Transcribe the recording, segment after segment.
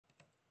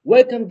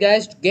Welcome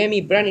guys to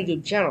Gaming Brand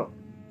YouTube channel.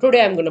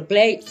 Today I'm gonna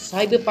play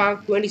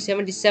Cyberpunk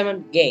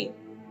 2077 game.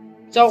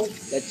 So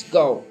let's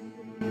go.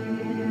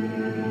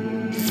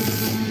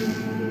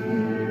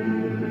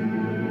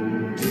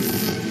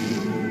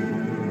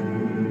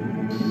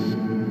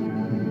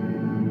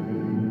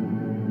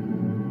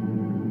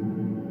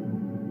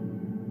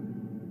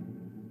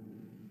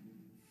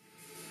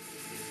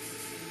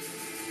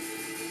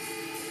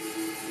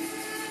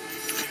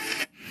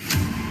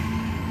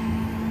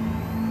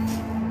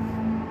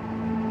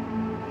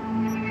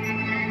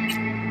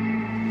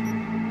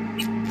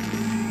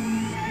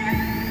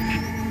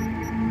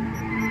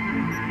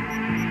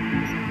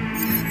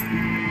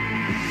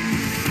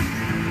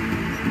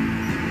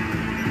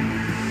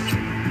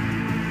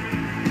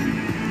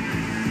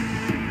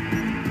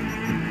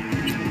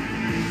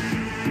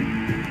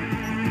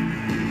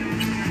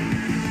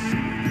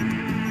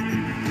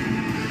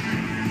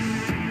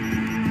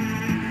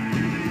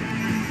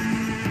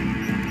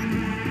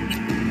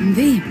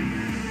 V.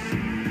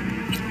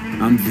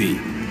 I'm V.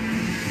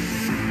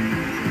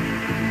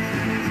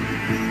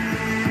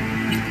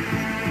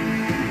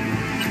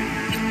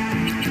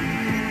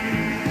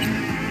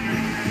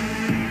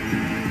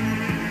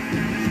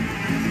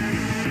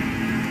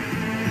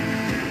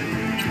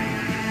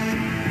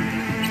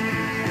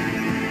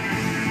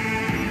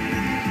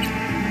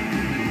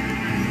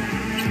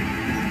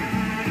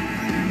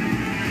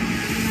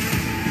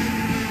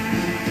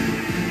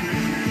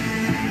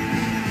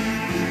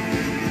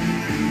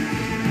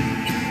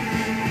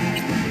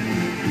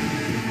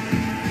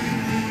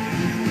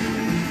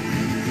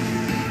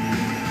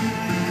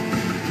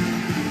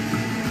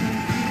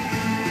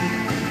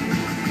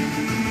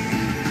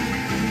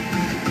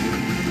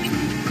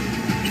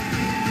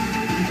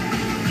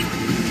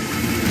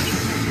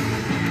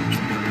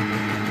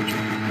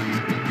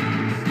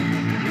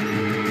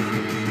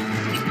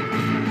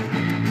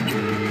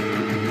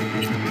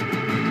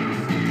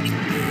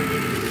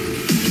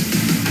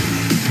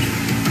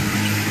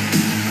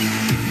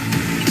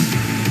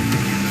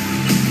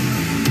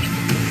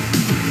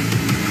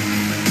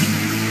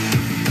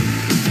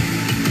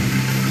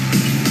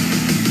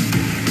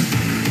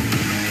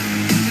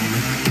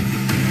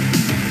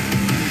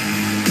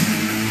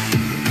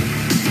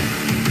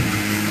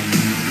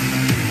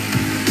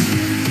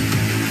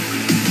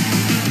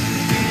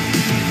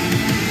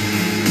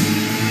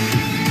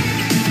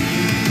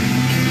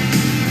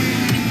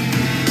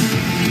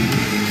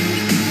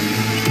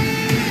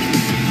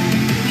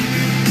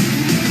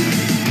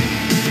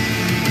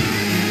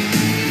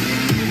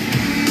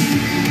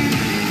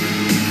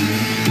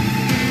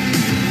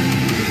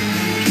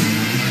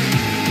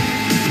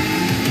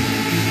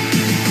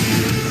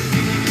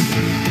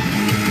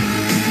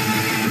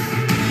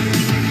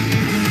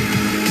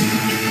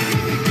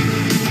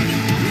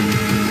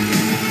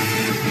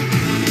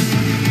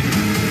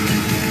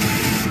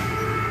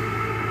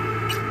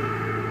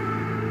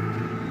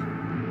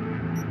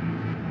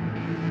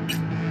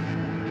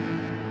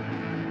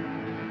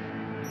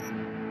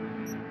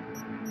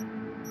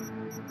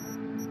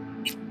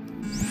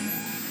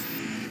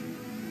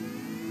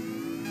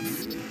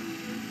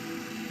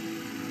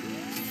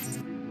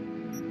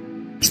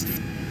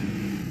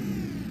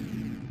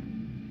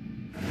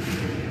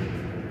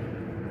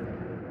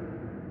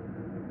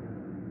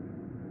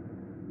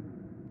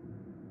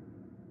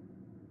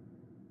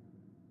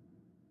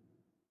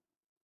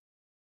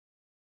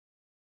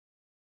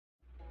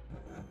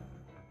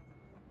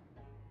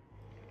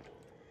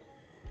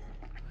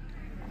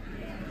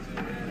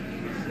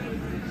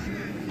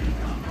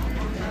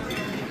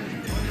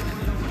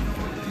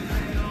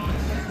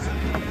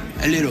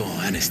 A little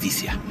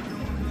anesthesia.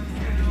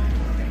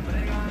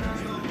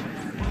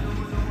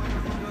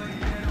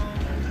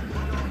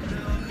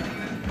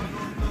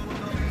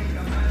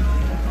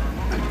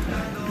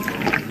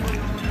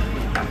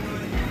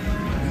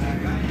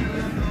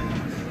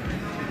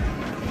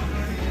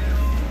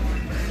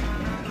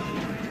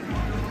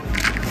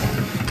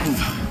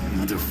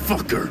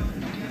 Motherfucker!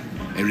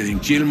 Everything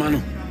chill,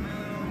 mano?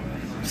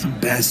 Some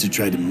bastard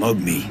tried to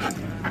mug me.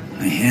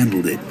 I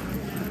handled it.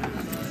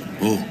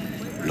 Oh,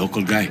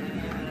 local guy.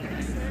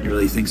 You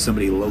really think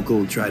somebody local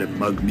will try to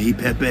mug me,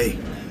 Pepe?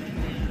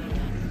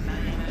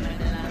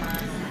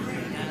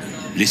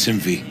 Listen,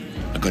 V,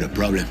 I got a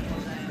problem.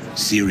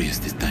 Serious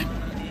this time.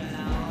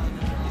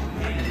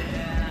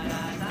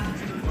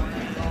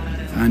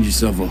 Found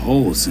yourself a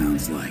hole,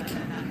 sounds like.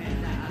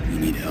 You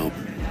need help?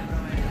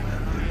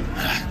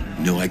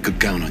 Knew I could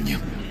count on you.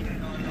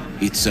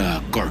 It's,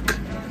 Kirk.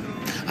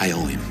 I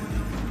owe him.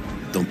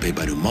 Don't pay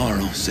by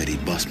tomorrow, said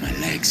he'd bust my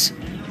legs.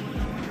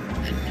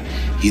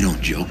 He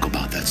don't joke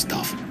about that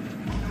stuff.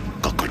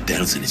 Got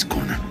cartels in his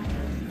corner.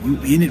 You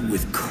in it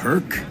with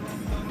Kirk?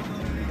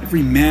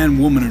 Every man,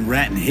 woman, and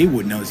rat in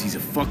Haywood knows he's a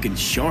fucking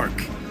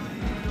shark.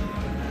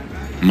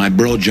 My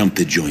bro jumped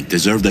the joint.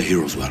 Deserved a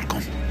hero's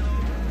welcome.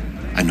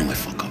 I know I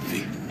fuck up,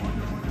 V.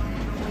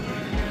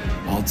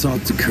 I'll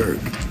talk to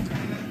Kirk,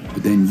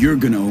 but then you're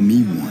gonna owe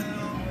me one.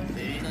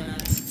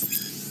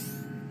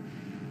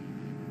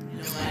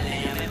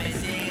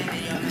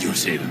 You're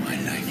saving my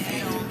life.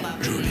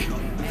 Truly.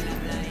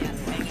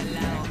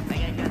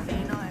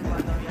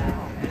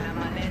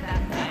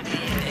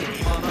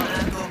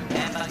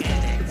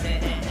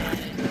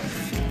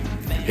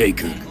 Hey,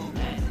 Kirk.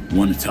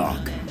 Want to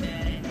talk?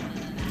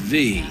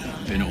 V,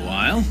 been a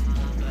while?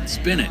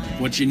 Spin it.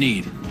 What you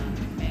need?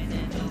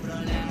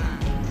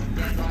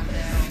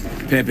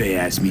 Pepe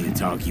asked me to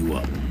talk you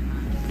up.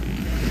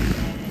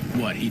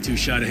 What, he too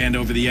shy to hand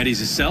over the Eddies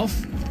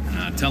himself?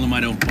 Tell him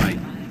I don't bite.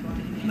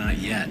 Not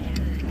yet.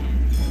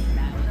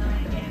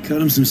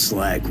 Cut him some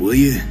slack, will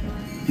you?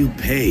 He'll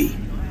pay.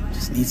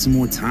 Just need some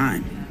more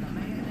time.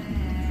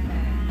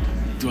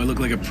 Do I look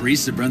like a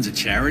priest that runs a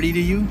charity to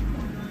you?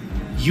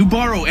 You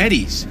borrow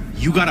Eddies,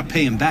 you gotta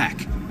pay him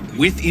back.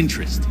 With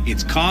interest.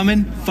 It's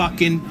common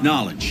fucking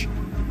knowledge.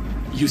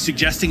 You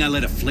suggesting I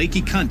let a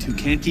flaky cunt who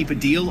can't keep a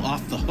deal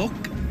off the hook?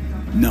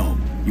 No,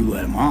 you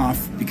let him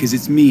off because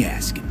it's me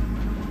asking.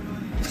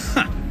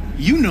 Ha!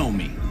 You know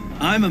me.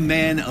 I'm a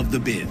man of the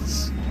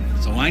biz.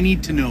 So I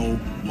need to know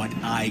what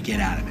I get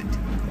out of it.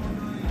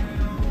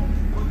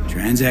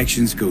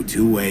 Transactions go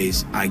two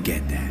ways, I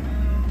get that.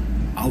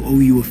 I'll owe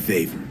you a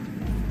favor.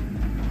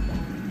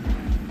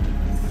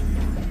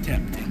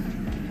 Tempting.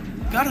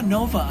 Got a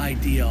Nova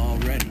idea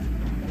already.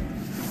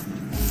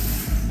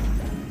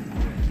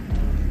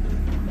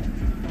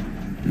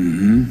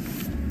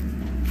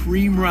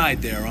 Preem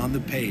ride there on the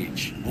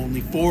page.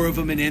 Only 4 of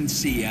them in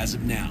NC as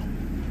of now.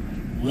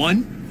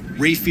 1,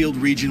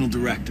 Rayfield Regional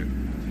Director.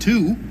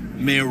 2,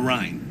 Mayor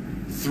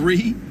Ryan.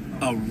 3,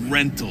 a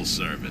rental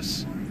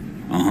service.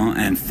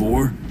 And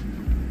 4?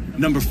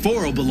 Number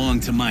 4 will belong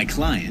to my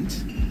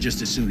client,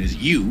 just as soon as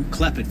you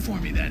clep it for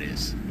me, that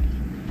is.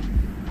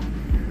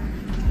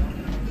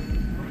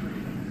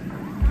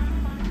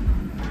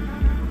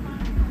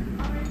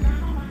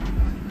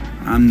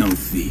 I'm no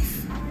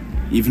thief.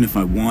 Even if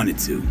I wanted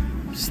to,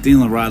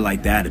 stealing a ride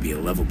like that would be a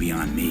level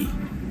beyond me.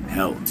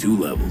 Hell, 2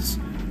 levels.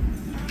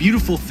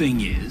 Beautiful thing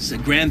is, a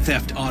Grand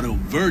Theft Auto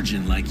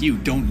virgin like you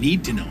don't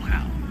need to know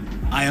how.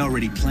 I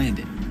already planned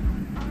it.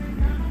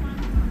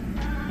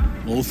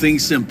 Whole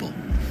thing's simple.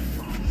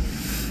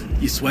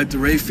 You swipe the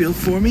Rayfield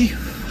for me,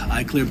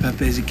 I clear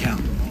Pepe's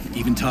account.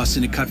 Even toss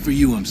in a cut for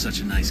you, I'm such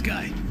a nice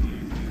guy.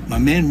 My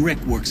man Rick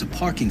works a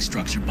parking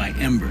structure by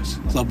Embers,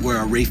 club where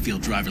our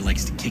Rayfield driver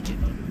likes to kick it.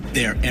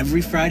 There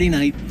every Friday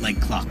night,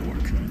 like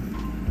clockwork.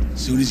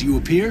 Soon as you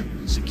appear,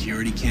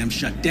 security cam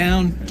shut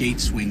down, gate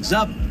swings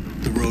up,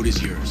 the road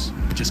is yours.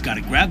 Just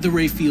gotta grab the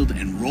Rayfield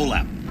and roll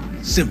out.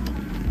 Simple.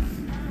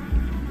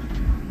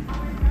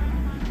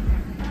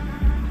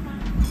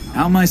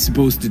 How am I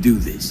supposed to do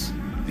this?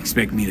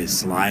 Expect me to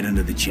slide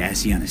under the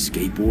chassis on a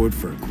skateboard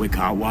for a quick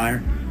hot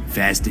wire?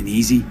 Fast and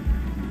easy?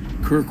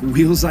 Kirk,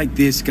 wheels like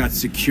this got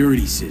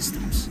security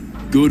systems.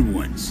 Good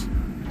ones.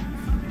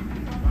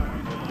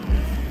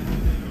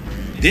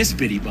 This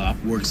bitty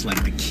bop works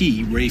like the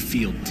key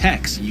Rayfield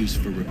techs use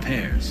for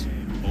repairs.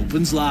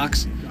 Opens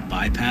locks,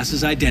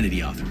 bypasses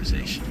identity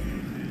authorization.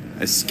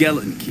 A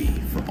skeleton key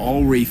for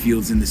all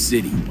Rayfields in the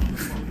city.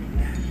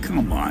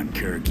 Come on,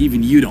 Kirk,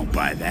 even you don't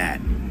buy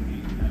that.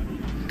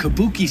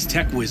 Kabuki's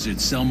tech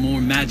wizards sell more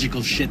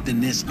magical shit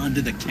than this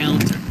under the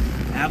counter.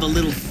 Have a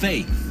little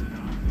faith.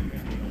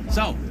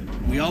 So,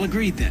 we all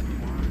agreed then?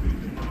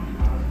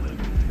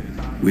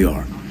 We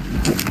are.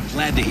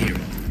 Glad to hear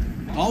it.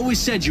 Always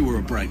said you were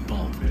a bright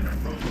bulb.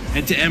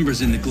 Head to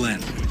Embers in the Glen.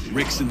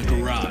 Rick's in the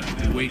garage.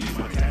 Been waiting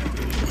for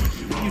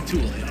you. You two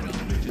will hit it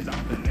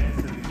off.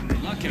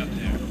 Good luck out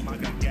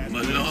there.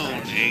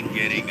 Malone ain't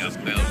getting a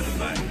belt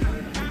fight.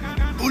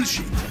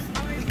 Bullshit.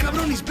 The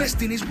cabron is best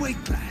in his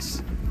weight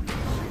class.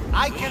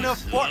 I can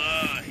afford...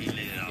 He laid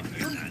it out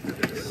here.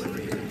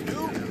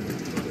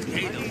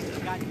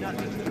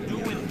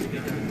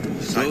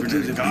 So to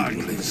the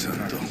people in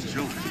Santo.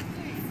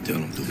 Tell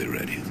them to be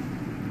ready.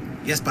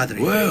 Yes, Padre.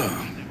 Well,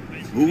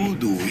 who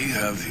do we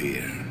have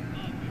here?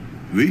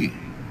 We?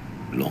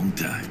 Long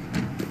time.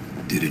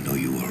 Didn't know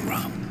you were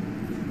around.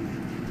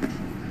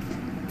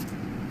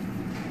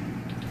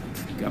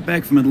 Got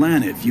back from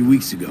Atlanta a few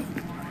weeks ago.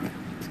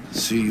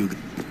 See you...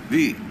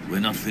 V, we're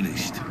not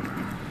finished.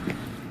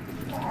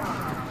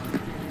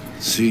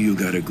 See you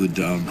got a good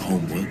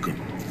down-home welcome.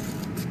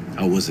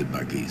 How was it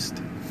back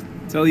east?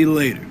 Tell you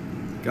later.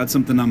 Got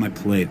something on my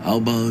plate. How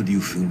about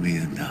you fill me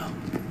in now?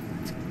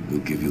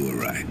 We'll give you a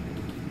ride.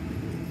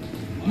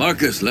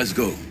 Marcus, let's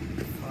go.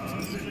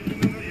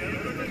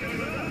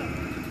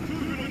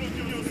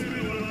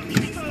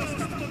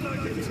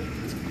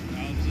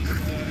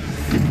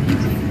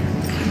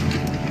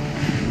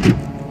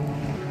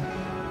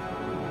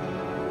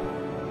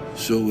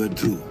 So where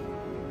to?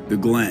 The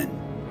Glen.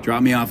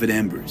 Drop me off at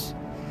Embers.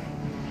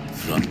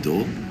 Front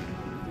door?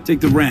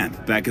 Take the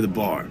ramp, back of the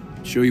bar.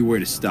 Show you where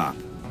to stop.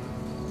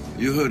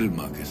 You heard it,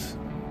 Marcus.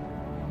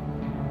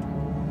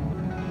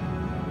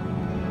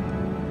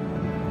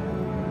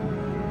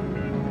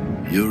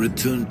 Your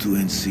return to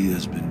NC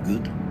has been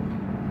good?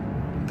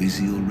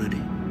 Busy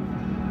already?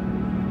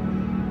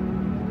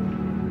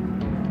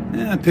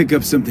 I pick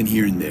up something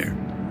here and there.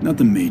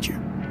 Nothing major.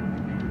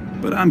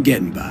 But I'm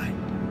getting by.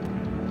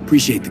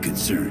 Appreciate the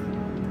concern.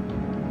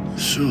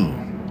 So,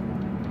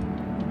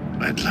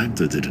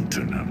 Atlanta didn't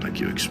turn out like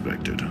you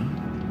expected, huh?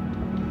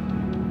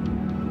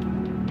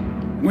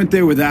 Went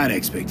there without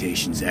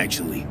expectations,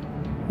 actually.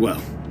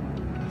 Well,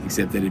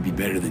 except that it'd be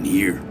better than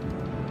here.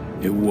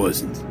 It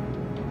wasn't.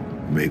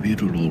 Maybe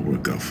it'll all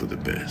work out for the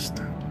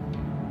best.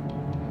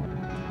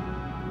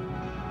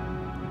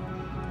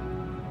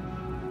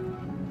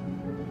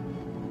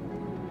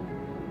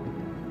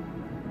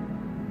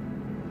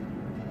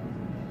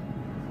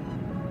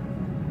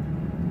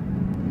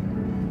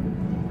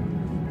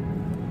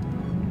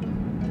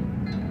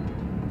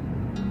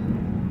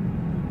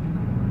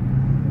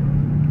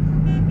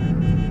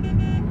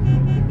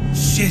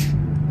 Shit!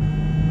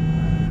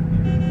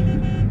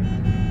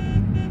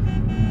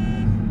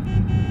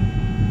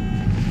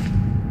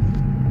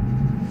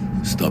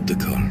 Stop the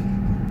car.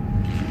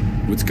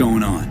 What's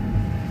going on?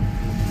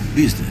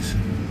 Business.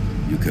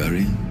 You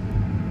carry?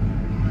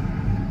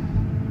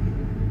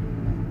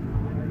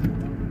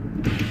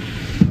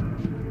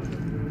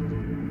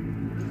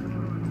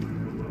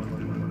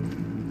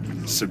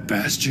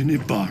 Sebastian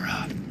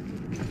Ibarra.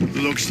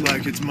 Looks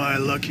like it's my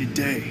lucky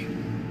day.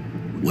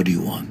 What do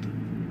you want?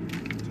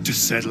 To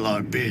settle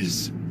our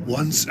biz,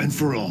 once and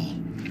for all.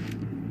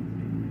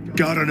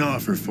 Got an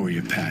offer for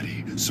you,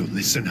 Patty, so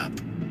listen up.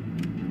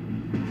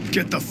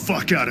 Get the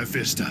fuck out of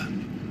Vista.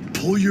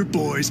 Pull your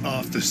boys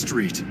off the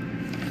street.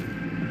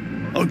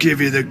 I'll give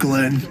you the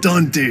Glen,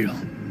 done deal.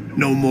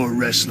 No more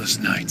restless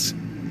nights.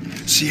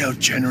 See how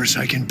generous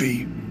I can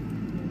be?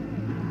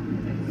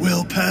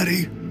 Well,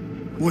 Patty,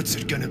 what's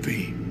it gonna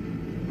be?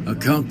 A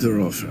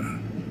counter offer.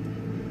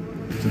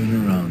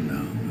 Turn around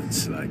now and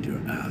slide your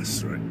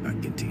ass right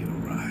back into your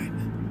ride.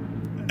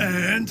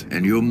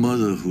 And your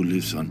mother, who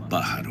lives on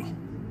Pájaro,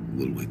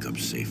 will wake up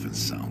safe and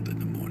sound in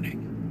the morning.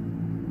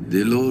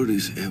 The Lord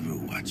is ever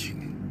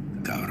watching,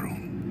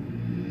 cabrón.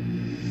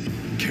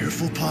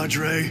 Careful,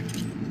 Padre.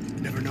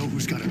 Never know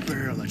who's got a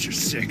barrel at your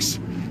six.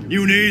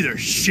 You neither,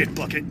 shit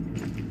bucket.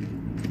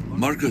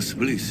 Marcus,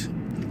 please.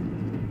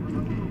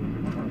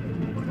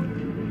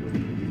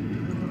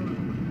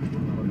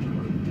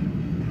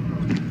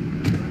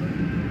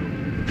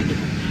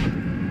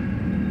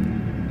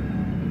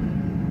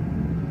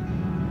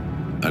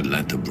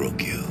 Atlanta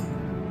broke you.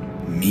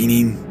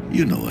 Meaning?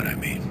 You know what I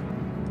mean.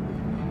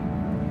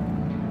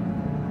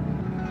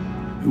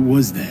 Who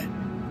was that?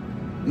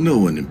 No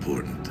one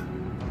important.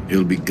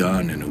 He'll be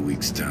gone in a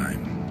week's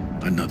time.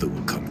 Another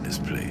will come in his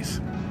place.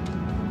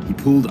 He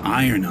pulled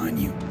iron on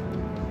you.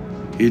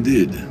 He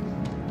did.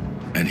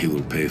 And he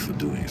will pay for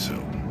doing so.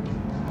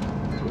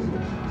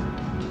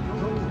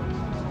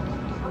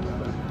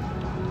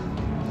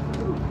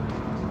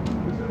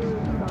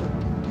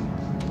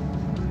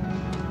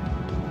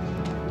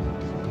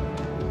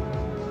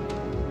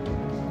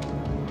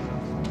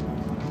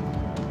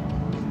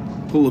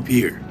 Pull up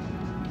here.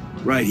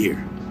 Right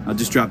here. I'll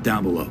just drop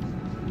down below.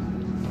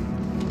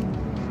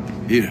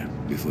 Here,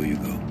 before you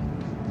go.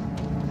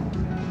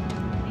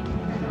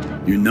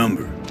 Your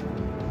number.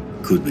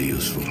 Could be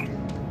useful.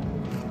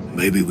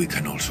 Maybe we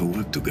can also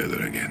work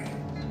together again.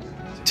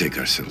 Take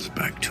ourselves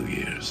back 2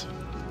 years.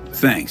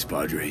 Thanks,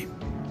 Padre.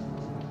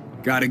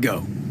 Gotta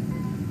go.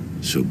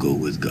 So go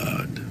with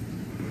God.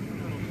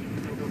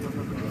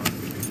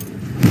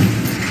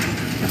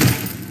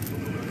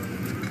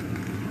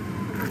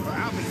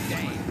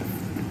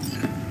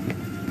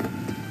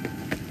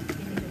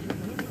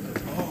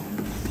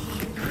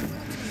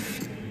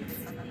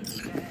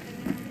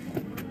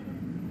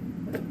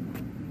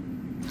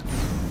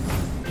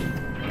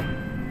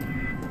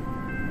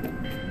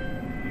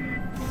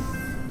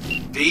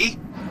 D?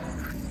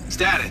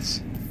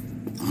 Status?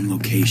 On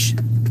location.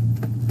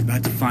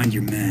 About to find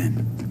your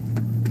man.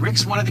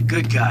 Rick's one of the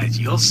good guys,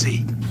 you'll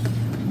see.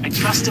 I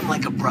trust him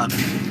like a brother.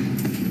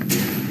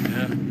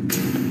 Yeah?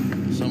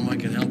 Something I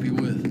can help you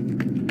with?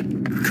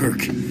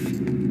 Kirk,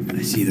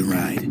 I see the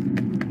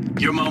ride.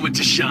 Your moment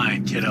to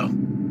shine, kiddo.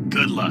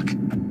 Good luck.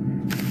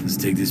 Let's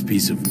take this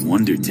piece of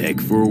wonder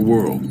tech for a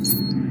whirl.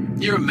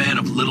 You're a man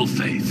of little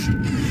faith.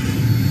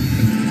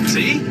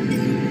 See?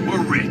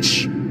 We're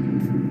rich.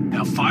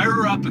 Now fire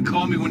her up and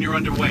call me when you're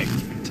underway.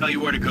 Tell you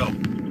where to go.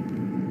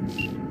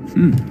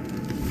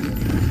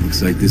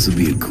 Looks like this'll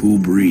be a cool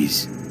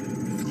breeze.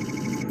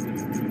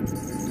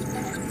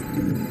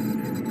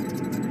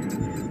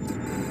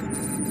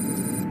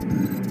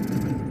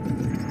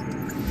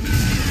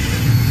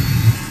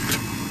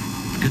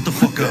 Get the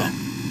fuck out.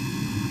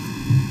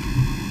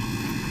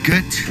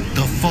 Get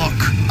the fuck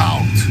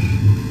out.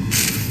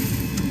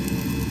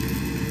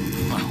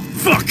 Wow.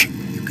 Fuck!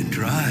 You can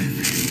drive.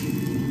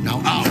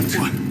 Now out.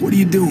 What are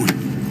you doing?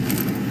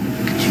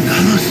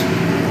 Chingados.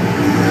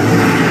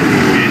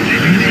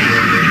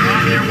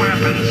 Drop your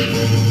weapons.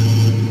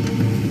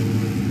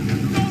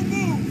 Don't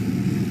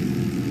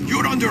move.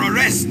 You're under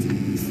arrest.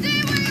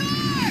 Stay where you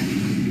are!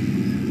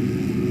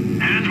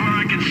 Hands where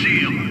I can see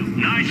them.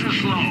 Nice and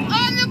slow.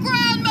 On the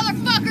ground,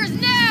 motherfuckers,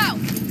 now!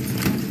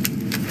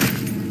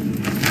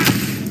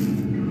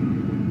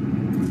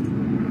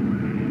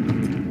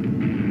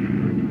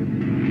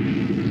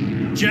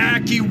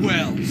 Jackie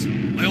Wells,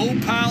 my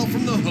old pal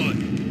from the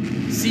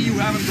Hood. See you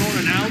haven't grown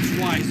an ounce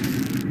wiser.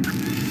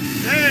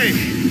 Hey!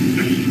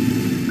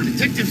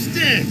 Detective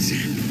Stintz.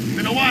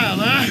 Been a while,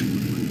 huh?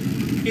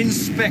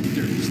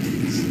 Inspector Stintz.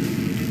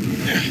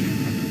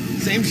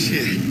 Same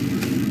shit.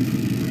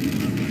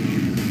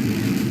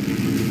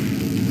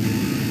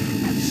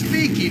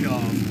 Speaking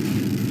of,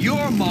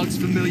 your mug's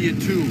familiar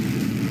too.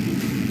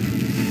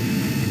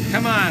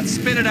 Come on,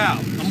 spit it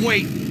out. I'm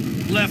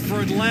waiting. Left for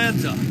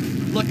Atlanta.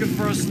 Looking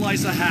for a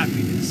slice of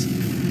happiness.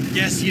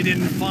 Guess you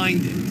didn't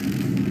find it.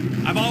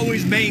 I've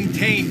always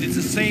maintained it's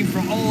the same for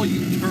all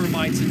you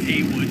termites in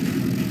Haywood.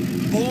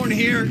 Born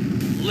here,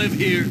 live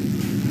here,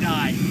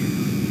 die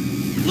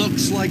here.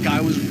 Looks like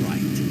I was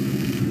right.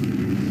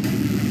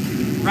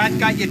 Rat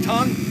got your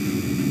tongue?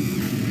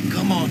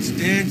 Come on,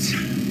 Stintz.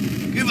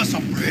 Give us a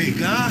break,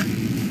 huh?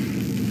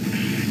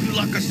 You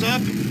lock us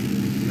up,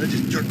 then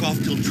just jerk off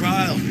till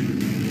trial.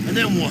 And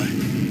then what?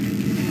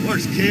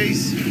 Worst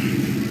case,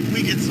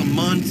 we get some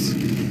months.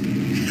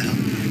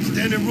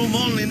 Standing room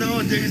only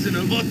nowadays in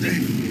El Bote.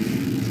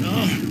 So,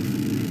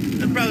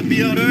 they'll probably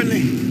be out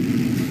early.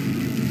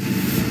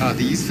 Are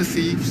these the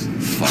thieves?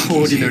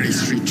 Ordinary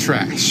street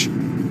trash.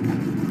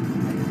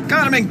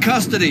 Got him in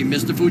custody,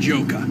 Mr.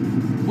 Fujioka.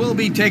 We'll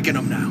be taking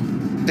him now.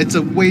 It's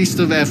a waste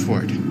of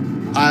effort.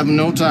 I have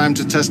no time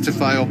to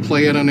testify or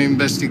play in an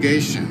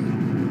investigation.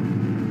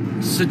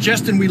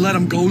 Suggesting we let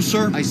him go,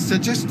 sir? I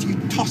suggest you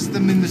toss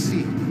them in the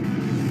sea.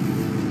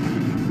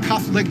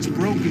 Cuff legs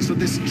broken so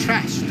this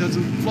trash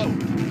doesn't float.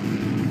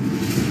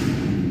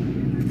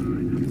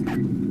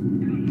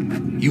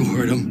 You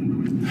heard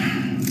him.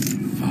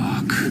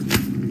 Fuck.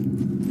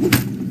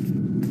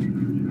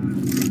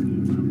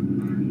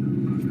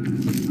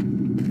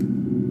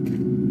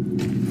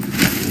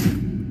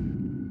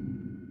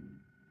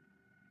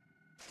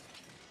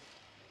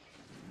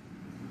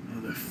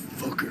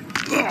 Motherfucker.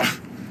 Ugh.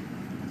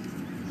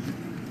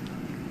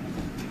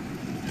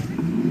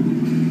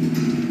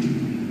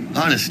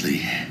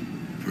 Honestly,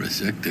 for a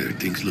sec there,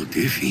 things looked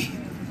iffy.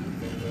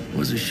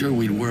 Wasn't sure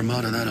we'd worm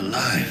out of that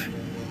alive.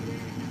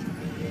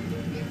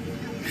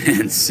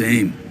 Man,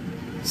 same.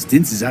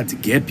 Stintz is out to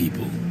get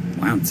people.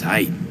 Wound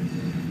tight.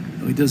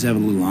 Though he does have a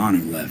little honor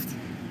left.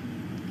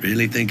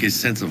 Really think his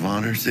sense of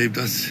honor saved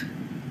us?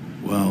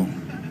 Well,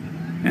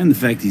 and the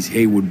fact he's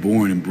Haywood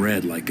born and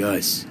bred like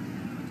us.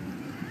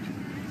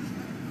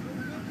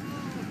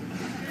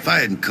 If I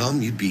hadn't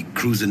come, you'd be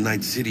cruising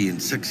Night City in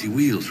sexy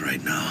wheels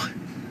right now.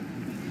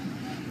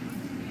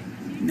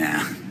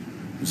 Nah,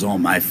 it was all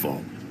my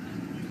fault.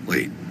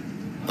 Wait,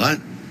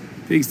 what?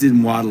 Pigs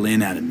didn't waddle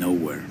in out of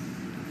nowhere.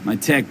 My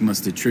tech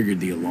must have triggered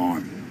the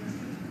alarm.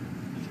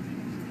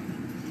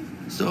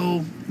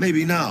 So,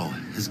 maybe now,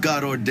 as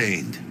God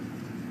ordained.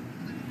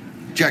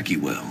 Jackie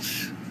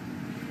Wells.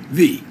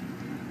 V.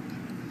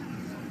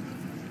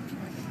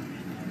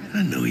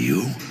 I know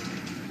you.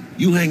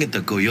 You hang at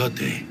the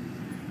Coyote.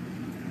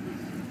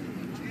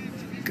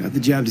 Got the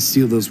job to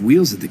steal those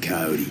wheels at the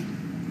Coyote.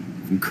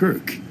 From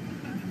Kirk.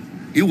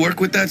 You work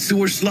with that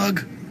sewer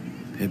slug?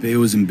 Pepe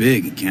wasn't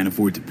big and can't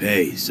afford to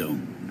pay, so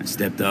I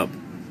stepped up.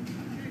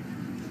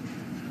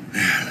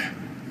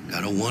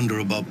 Gotta wonder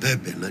about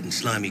Pepe letting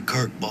slimy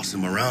Kirk boss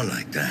him around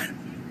like that.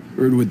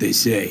 Heard what they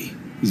say.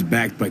 He's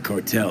backed by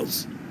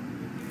cartels.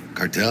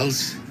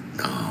 Cartels?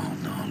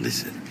 No,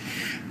 listen.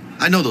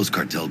 I know those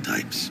cartel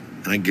types,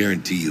 and I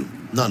guarantee you,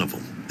 none of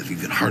them have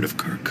even heard of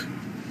Kirk.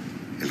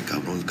 El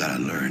Cabron's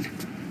gotta learn.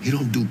 You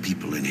don't do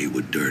people in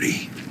Haywood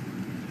dirty.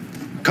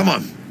 Come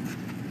on,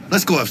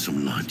 let's go have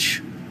some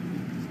lunch.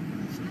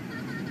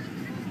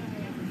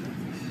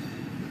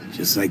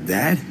 Just like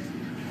that?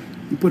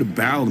 You put a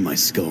barrel to my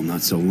skull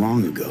not so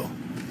long ago.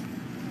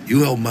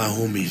 You help my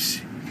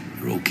homies,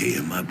 you're okay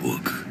in my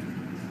book.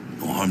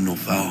 No harm, no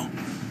foul.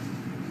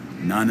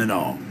 None at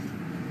all.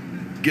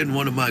 Getting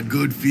one of my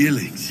good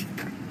feelings.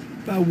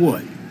 About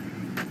what?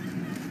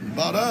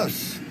 About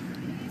us.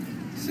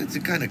 It's a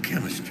kind of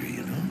chemistry,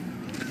 you know?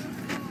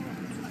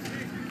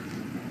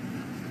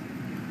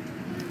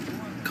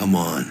 Come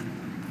on.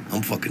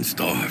 I'm fucking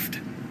starved.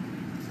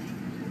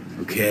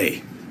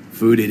 Okay.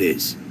 Food it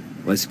is.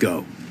 Let's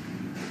go.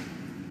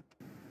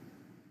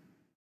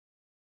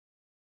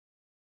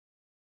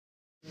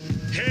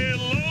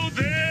 Hello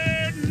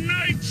there,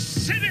 Night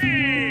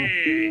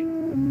City!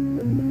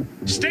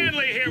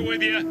 Stanley here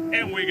with you,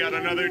 and we got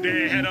another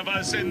day ahead of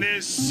us in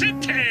this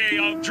city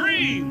of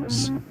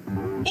dreams.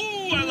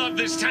 Ooh, I love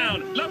this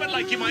town. Love it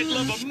like you might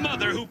love a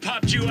mother who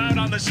popped you out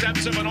on the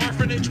steps of an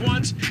orphanage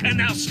once and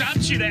now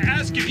stops you to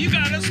ask if you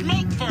got a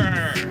smoke for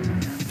her.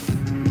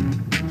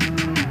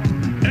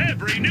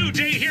 Every new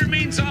day here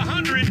means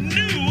 100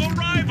 new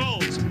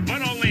arrivals,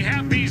 but only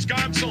half these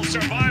gonks will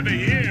survive a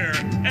year,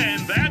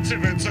 and that's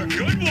if it's a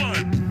good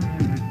one.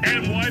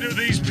 And why do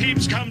these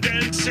peeps come to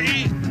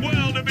NC?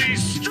 Well, to be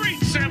street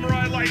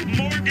samurai like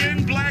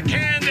Morgan,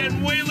 Blackhand,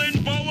 and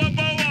Waylon Boa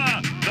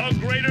Boa. The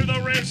greater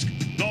the risk,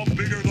 the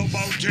bigger the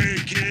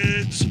bounty,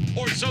 kids.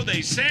 Or so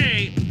they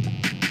say.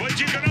 But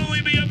you can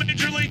only be a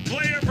major league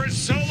player for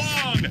so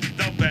long.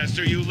 The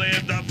faster you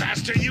live, the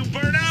faster you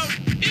burn out.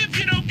 If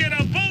you don't get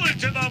a bullet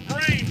to the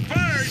brain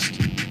first.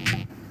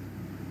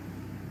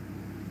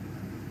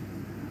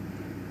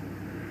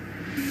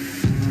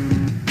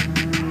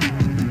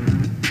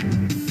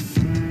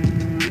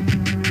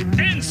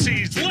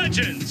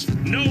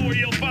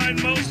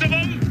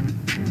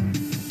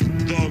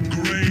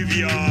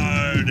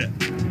 graveyard.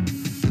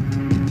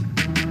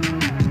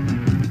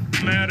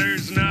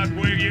 Matters not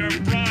where you're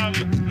from,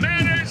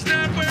 matters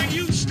not where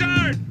you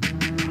start.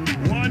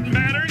 What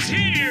matters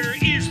here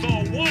is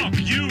the walk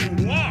you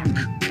walk.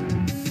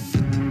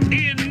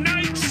 In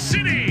Night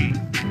City,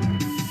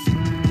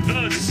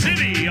 the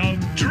city of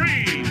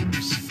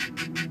dreams.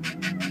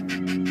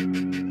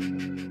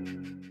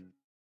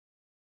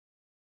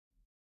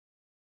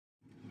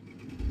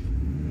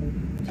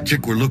 The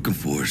chick we're looking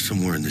for is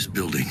somewhere in this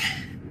building.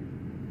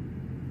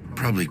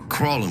 Probably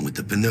crawling with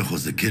the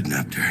pendejos that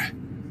kidnapped her.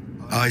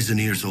 Eyes and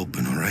ears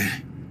open, all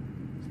right?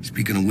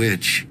 Speaking of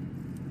which,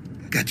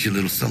 got you a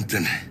little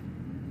something.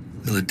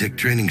 Militech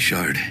training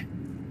shard.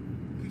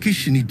 In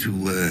case you need to,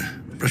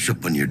 brush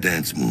up on your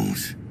dance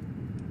moves.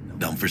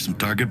 Down for some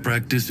target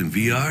practice in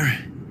VR?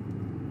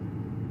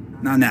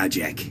 Not now,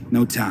 Jack.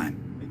 No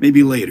time.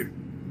 Maybe later.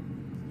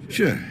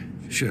 Sure.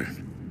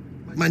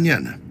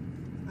 Mañana.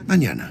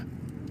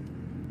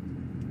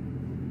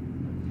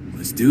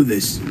 Let's do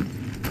this.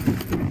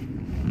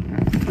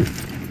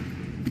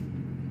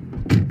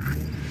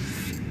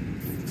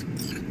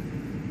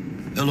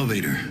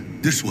 Elevator.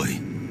 This way.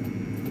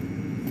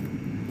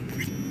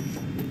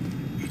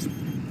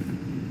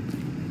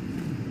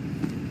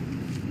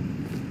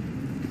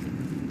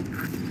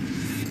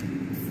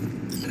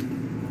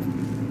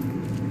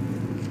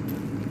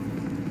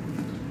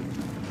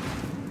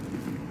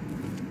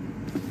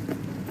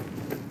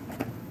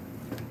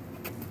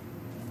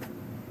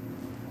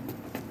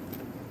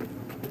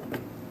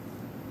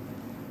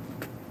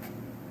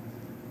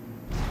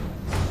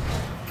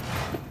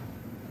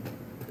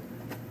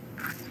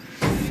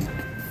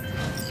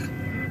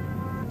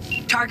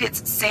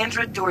 Target's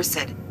Sandra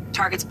Dorset.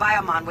 Target's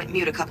biomon went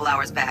mute a couple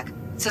hours back.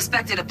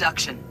 Suspected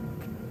abduction.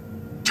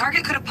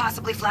 Target could have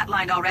possibly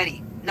flatlined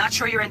already. Not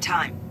sure you're in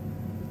time.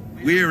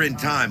 We're in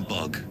time,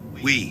 Bug.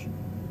 We.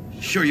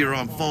 Sure you're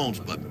on phones,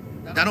 but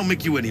that don't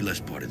make you any less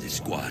part of this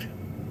squad.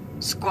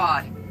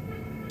 Squad.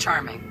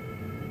 Charming.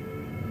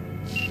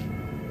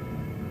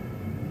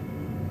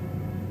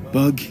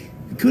 Bug,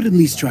 you could at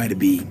least try to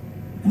be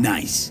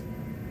nice.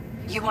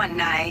 You want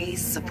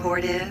nice,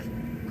 supportive?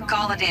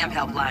 Call a damn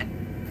helpline.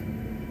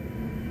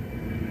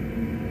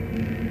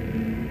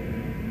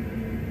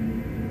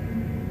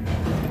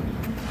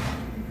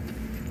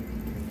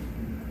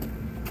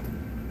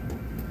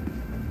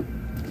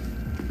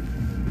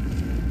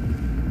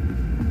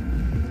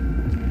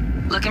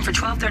 Looking for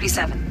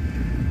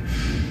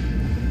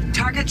 1237.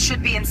 Target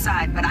should be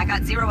inside, but I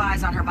got 0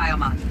 eyes on her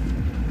biomon.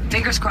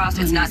 Fingers crossed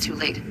it's not too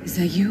late. Is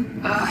that you?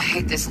 Oh, I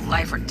hate this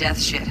life or death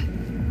shit.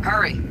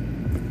 Hurry.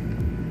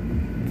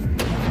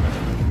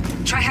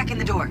 Try hacking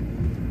the door.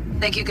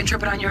 Think you can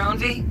trip it on your own,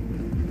 V?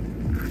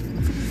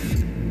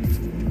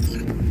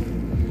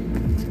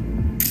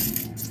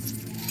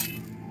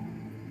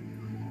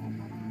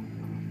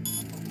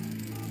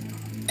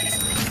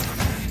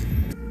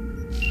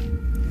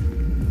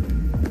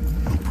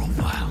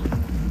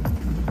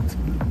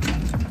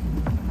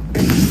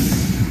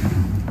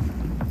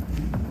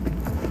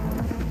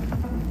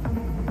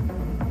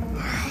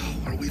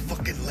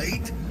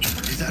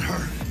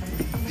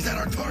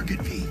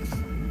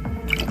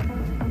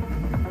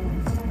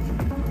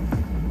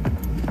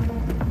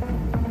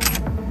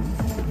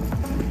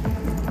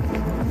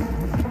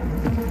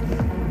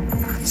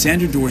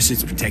 Sandra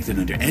Dorset's protected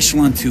under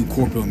Echelon 2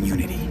 corporal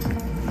immunity.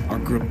 Our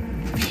group...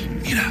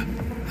 Mira,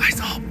 eyes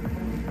up.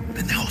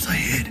 Pendejos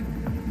ahead.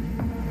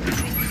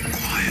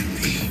 Quiet,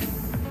 V.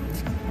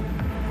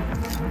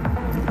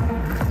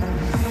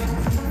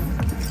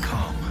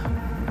 Calm.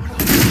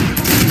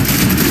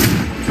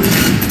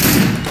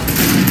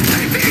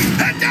 Hey, V,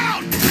 head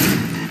down!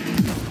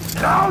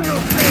 Down, you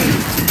thief!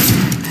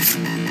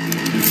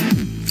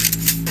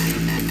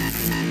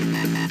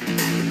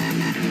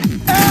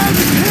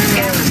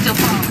 Still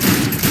falling.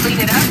 Clean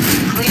it up,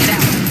 clean it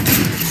out.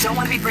 Don't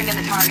want to be bringing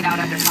the target out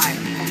under fire.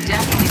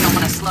 Definitely don't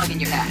want a slug in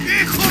your back.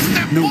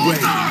 No way.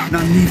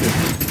 Not neither.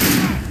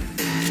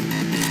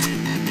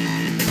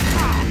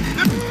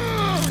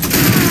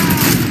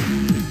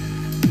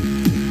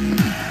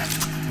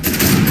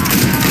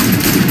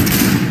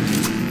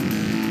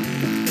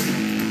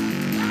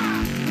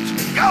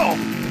 Go!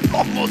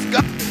 Almost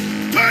got...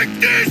 Take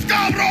this,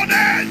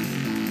 cabrones!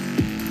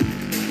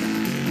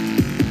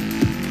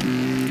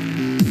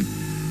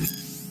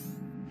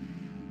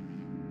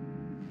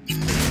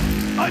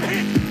 I'm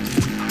hit!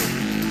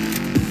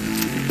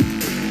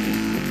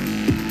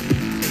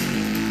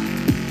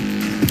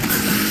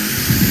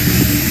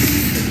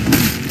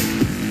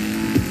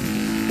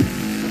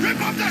 Rip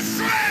up the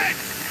shred!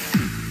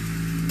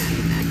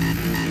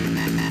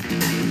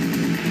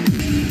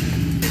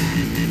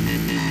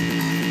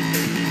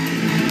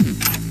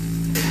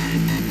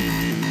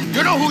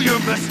 You know who you're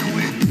messing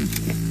with.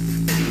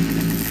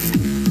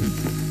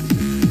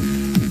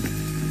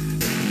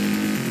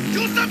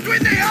 Shoot them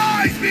between the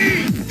eyes, V!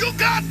 You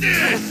got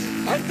this!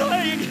 I'm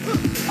dying!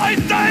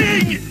 I'm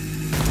dying!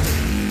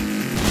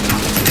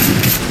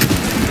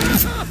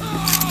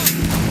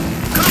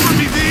 Cover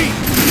me, V!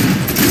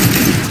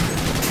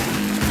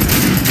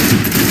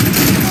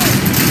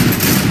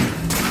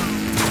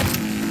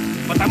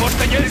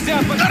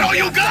 That all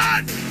you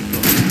got?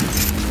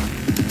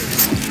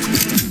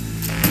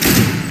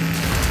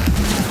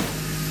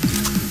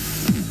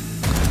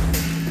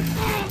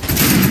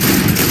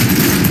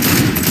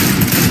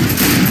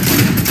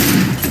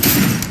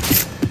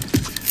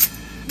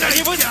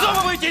 Не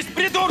высовывайтесь,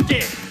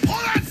 придурки!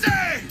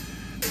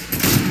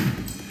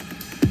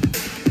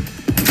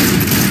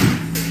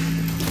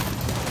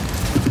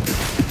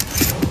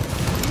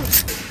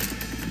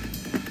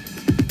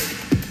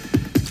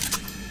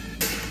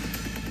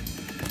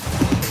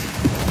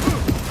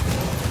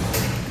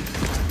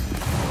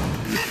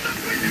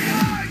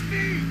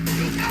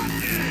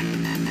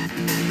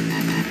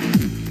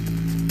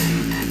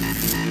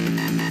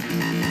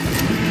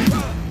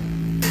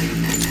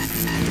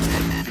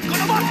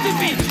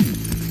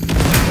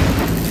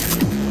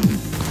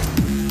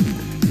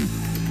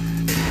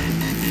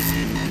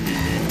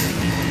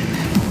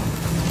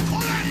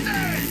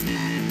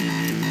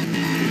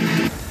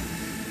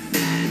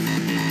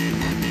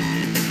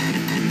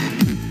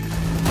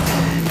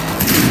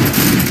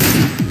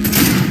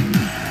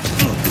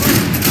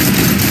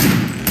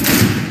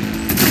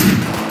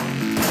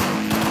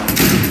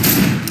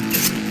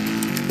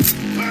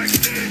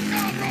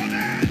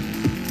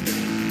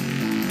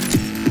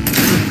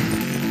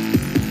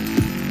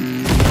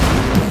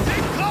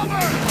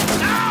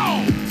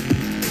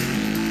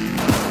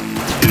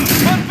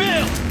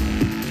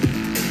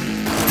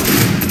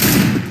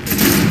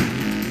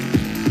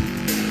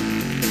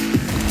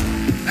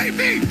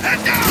 Head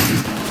down!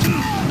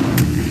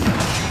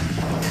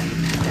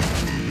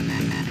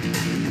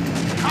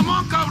 Come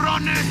on,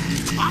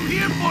 cabrones! I'm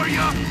here for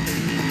you!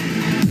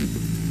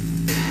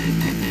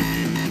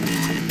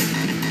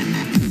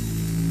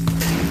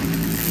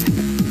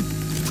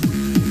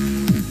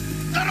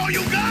 That all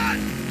you got?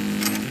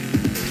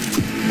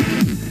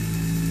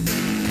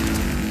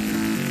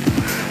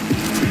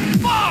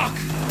 Fuck!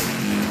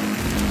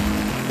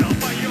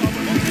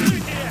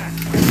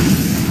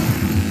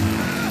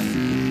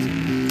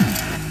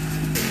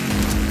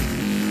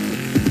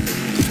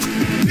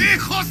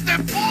 ¡Hijos de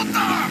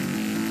puta!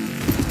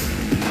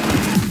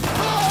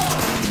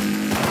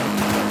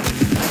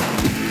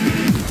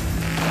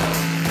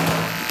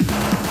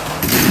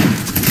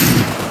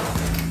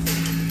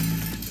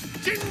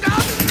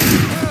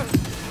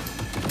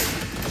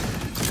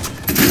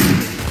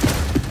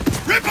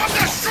 Rip up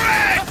the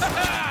shreds!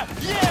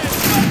 Yes,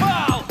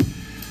 попал!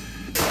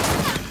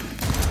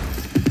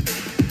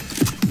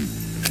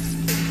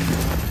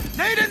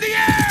 Nade in the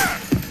air!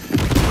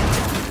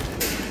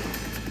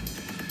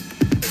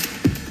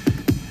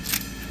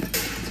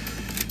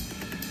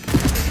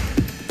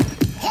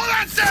 Hold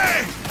on,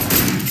 say!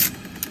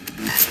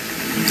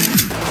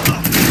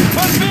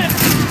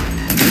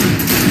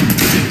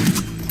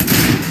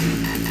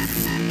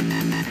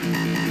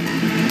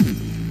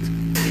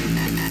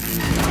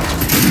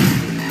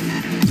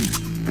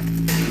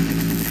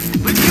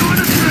 With you on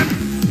a trip!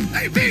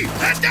 Hey, B,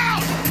 head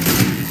down!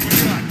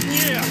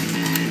 Yeah!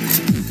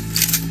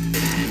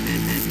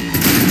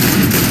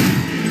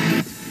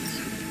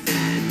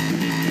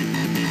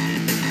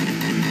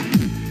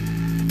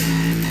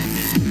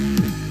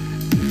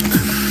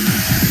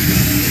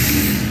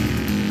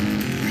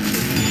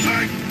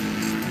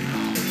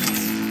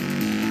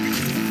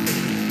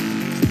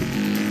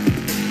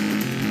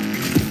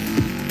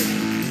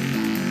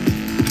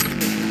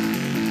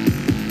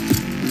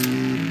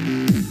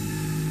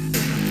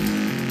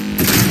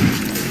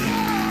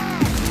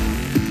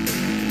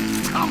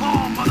 Come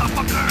on,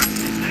 motherfucker!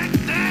 It's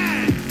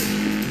dead!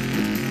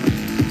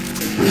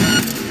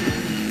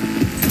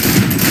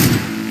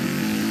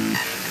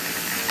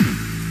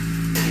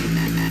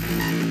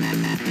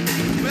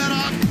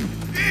 Pero,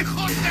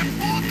 hijos de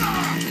puta!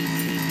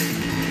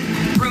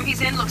 Room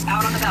he's in looks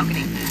out on the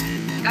balcony.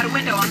 Got a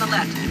window on the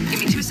left. Give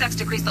me 2 secs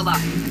to grease the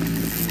lock.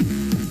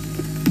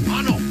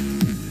 Mano,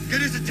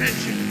 get his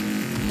attention.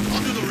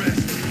 I'll do the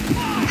rest.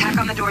 Hack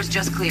on the door's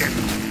just cleared.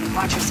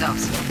 Watch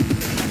yourselves.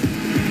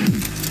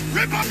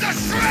 Rip up the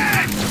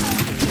shreds!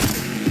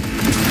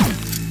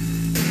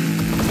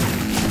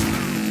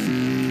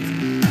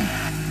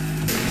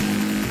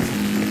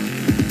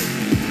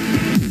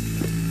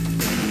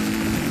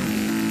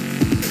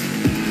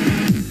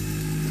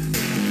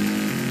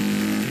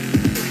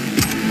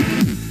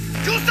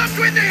 Do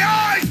something in the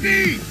eyes,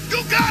 B!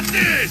 You got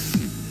this!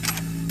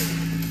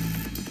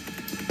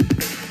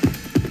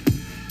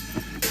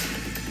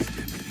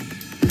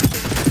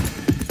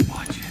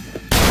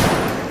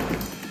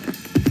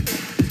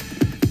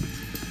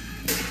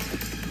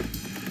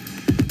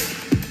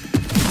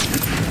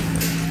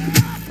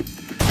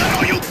 That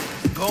all you...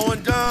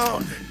 Going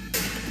down.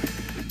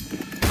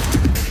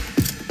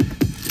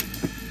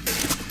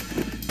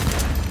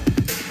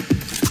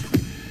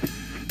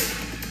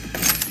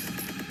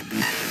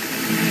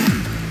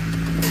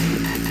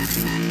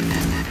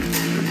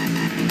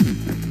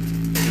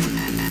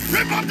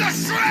 Rip up the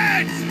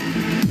shreds!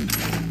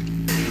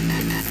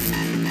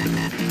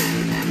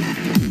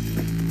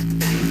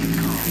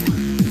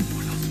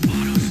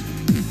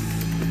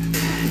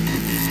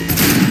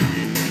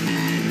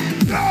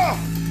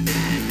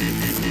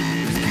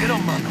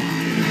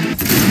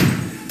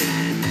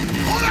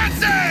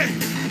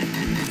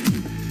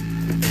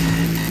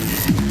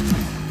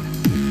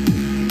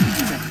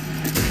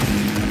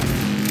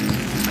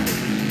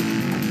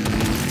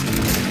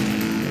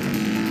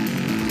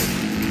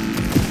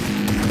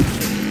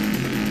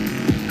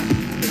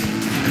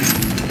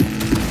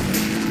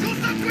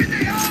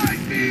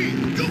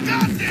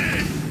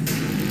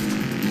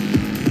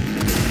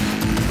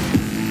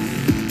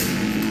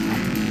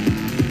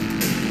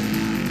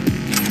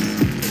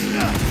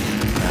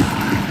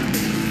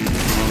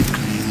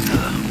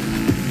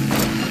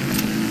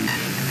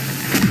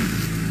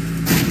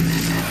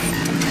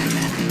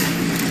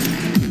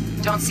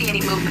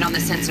 movement on the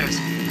sensors.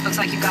 Looks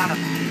like you got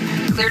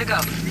him. Clear to go.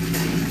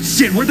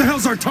 Shit, where the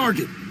hell's our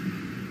target?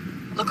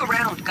 Look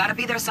around. Gotta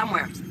be there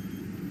somewhere.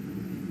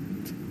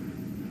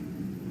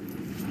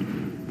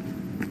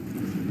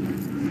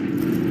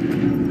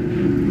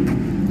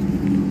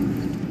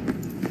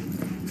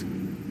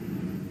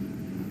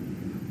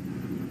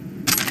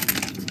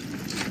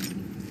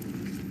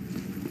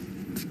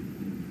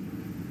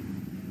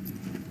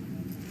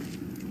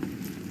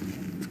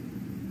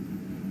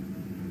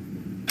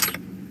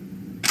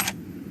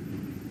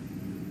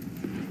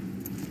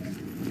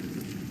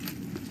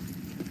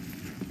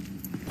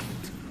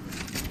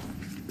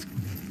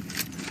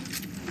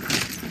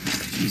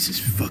 Jesus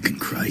fucking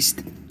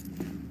Christ.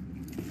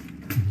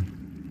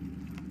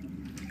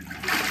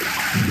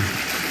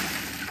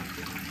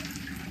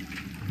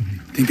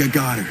 Think I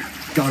got her.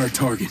 Got our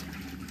target.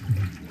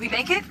 We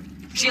make it?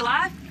 She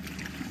alive?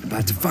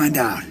 About to find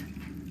out.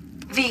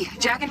 V,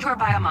 jack into our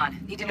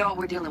biomon. Need to know what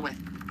we're dealing with.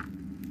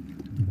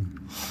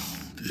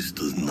 This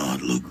does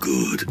not look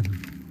good.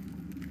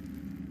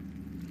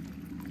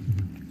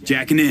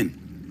 Jacking in.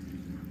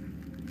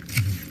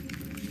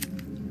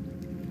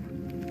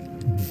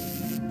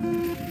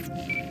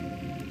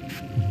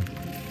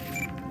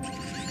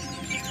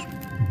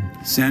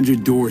 Sandra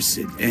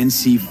Dorset,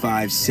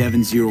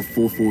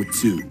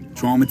 NC570442.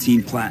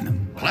 Traumatine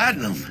Platinum.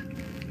 Platinum?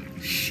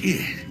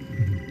 Shit.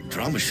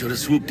 Trauma should have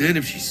swooped in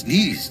if she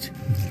sneezed.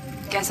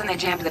 Guessing they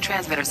jammed the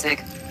transmitter,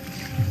 Sig.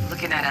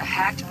 Looking at a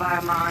hacked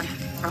biomon,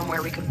 firmware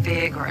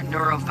reconfig, or a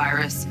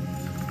neurovirus.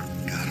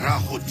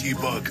 Carajo,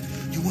 T-Bug.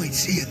 You ain't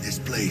seeing this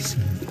place.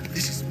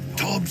 This is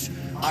tubs,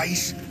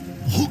 ice,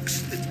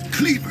 hooks, and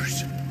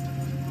cleavers.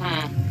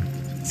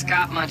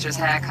 Scott Muncher's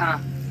hack, huh?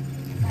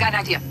 Got an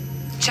idea.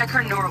 Check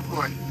her neural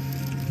cord.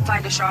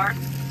 Find a shard?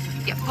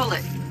 Yeah, pull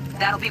it.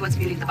 That'll be what's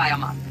muting the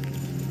biomon.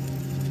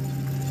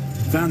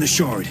 Found the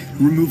shard.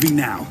 Removing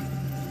now.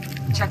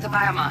 Check the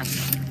biomon.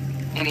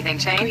 Anything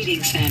change?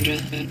 Greetings, Sandra.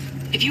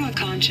 If you are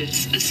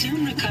conscious,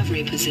 assume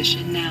recovery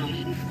position now.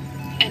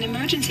 An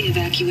emergency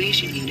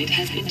evacuation unit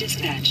has been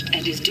dispatched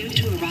and is due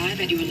to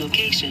arrive at your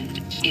location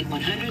in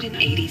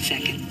 180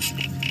 seconds.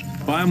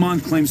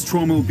 Biomon claims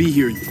trauma will be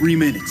here in 3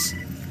 minutes.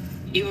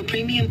 Your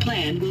premium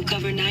plan will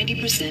cover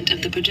 90%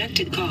 of the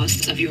projected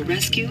costs of your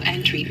rescue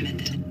and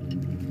treatment.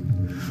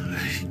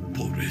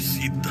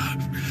 Pobrecita.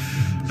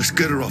 Let's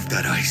get her off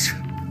that ice.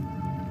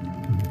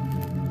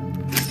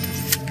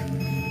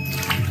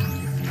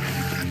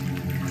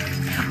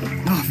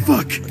 Oh,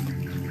 fuck.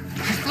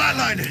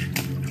 Flatlining.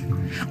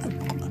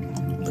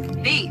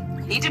 V,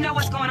 need to know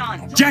what's going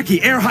on.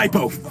 Jackie, air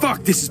hypo.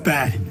 Fuck, this is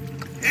bad.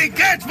 Hey,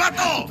 catch,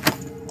 vato!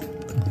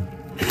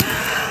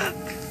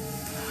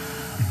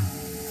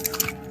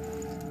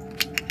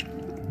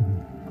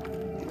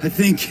 I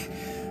think...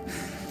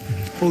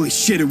 Holy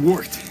shit, it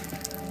worked.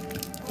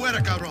 Fuera,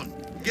 cabrón.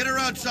 Get her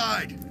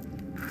outside.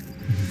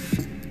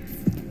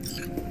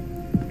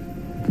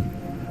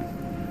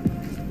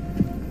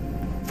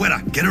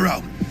 Fuera, get her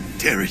out.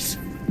 Terrace.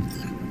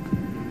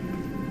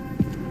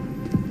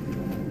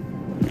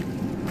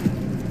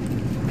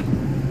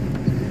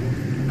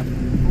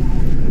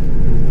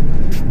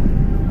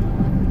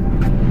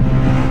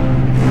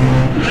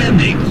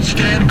 Landing.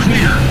 Stand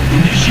clear.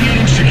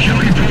 Initiating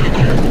security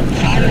protocol.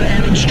 Follow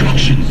all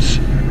instructions.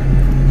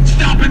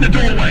 Stop in the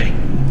doorway.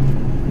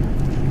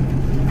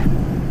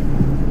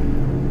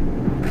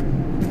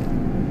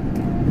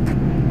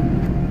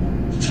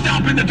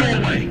 Stop in the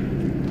doorway.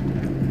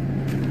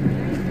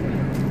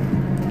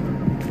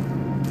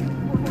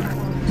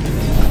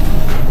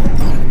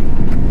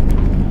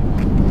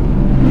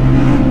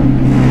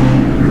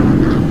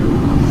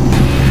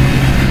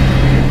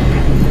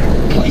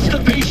 Place the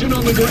patient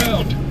on the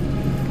ground.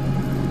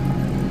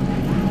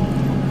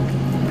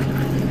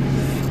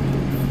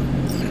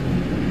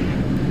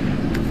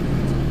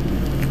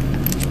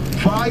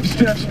 Five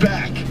steps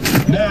back.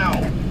 Now.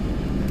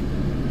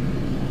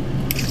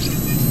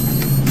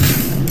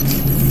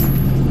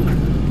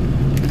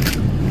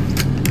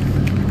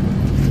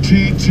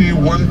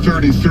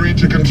 TT-133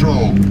 to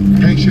control.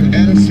 Patient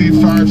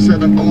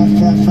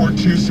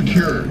NC570442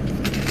 secured.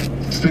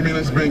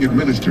 Stimulants being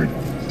administered.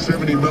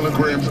 70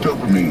 milligrams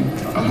dopamine,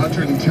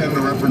 110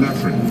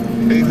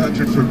 norepinephrine,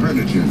 800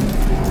 fibrinogen.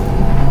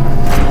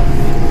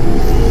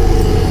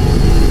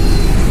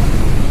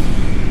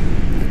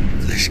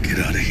 Let's get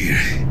out of here.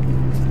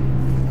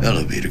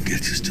 Elevator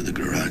gets us to the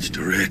garage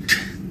direct.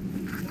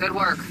 Good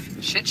work.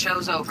 Shit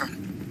show's over.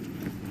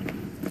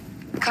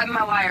 Cutting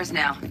my wires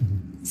now.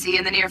 See you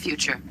in the near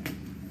future.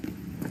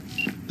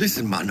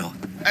 Listen, mano.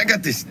 I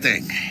got this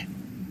thing.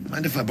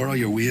 Mind if I borrow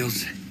your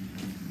wheels?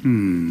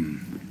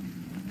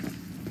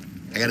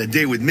 I got a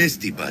date with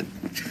Misty, but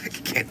I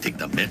can't take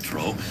the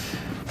metro.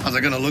 How's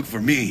it gonna look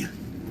for me?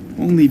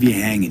 Won't leave you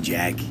hanging,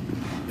 Jack.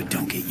 But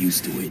don't get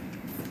used to it.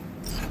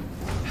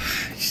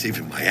 You're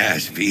saving my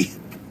ass, V.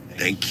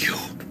 Thank you.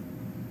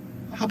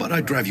 How about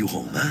I drive you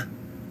home, huh?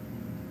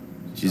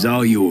 She's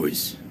all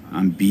yours.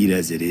 I'm beat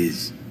as it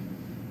is.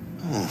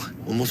 Oh,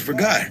 almost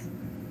forgot.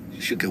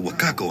 You should get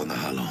Wakako in the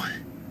hollow.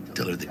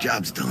 Tell her the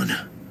job's done.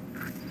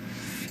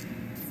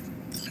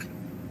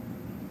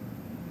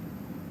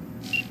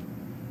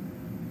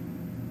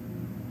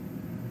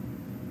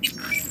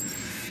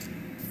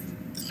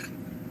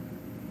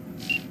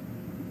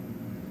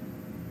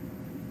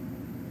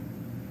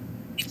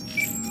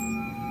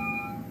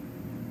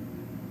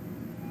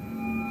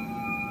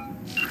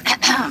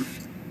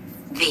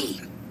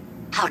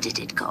 How did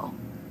it go?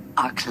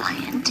 Our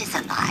client is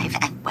alive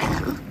and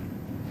well.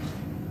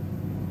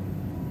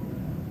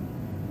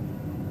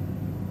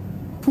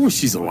 Of course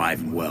she's alive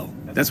and well.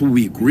 That's what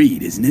we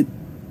agreed, isn't it?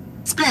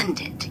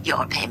 Splendid.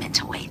 Your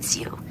payment awaits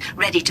you.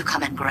 Ready to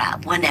come and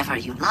grab whenever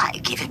you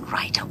like, even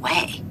right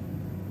away.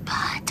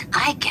 But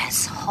I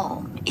guess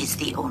home is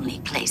the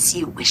only place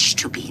you wish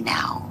to be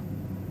now.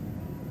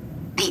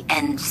 The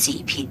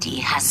NCPD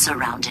has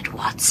surrounded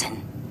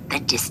Watson. The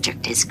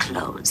district is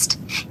closed.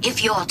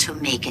 If you're to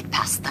make it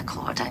past the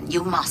cordon,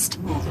 you must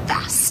move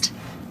fast.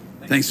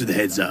 Thanks for the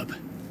heads up.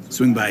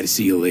 Swing by to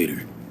see you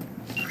later.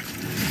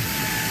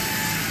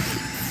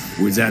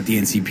 Word's out the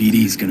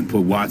NCPD's gonna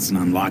put Watson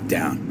on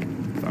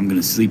lockdown. If I'm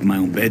gonna sleep in my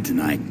own bed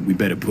tonight, we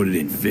better put it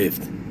in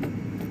 5th.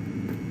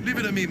 Leave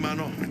it to me,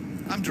 mano.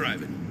 I'm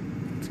driving.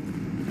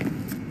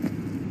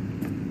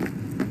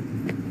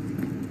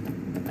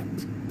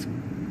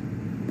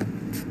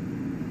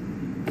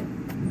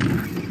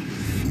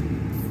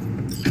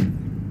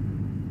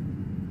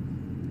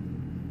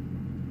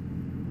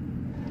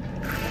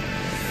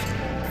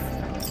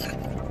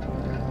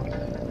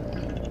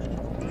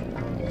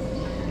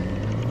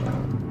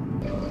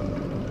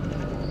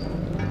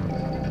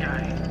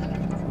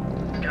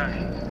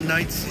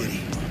 Night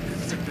City.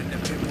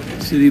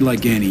 City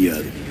like any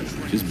other,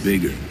 just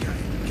bigger.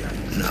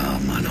 No,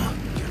 mano.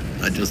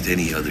 Not just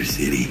any other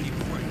city.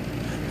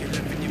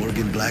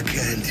 Morgan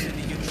Blackhand,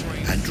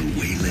 Andrew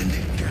Wayland,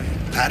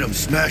 Adam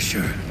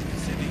Smasher.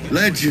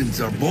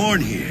 Legends are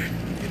born here.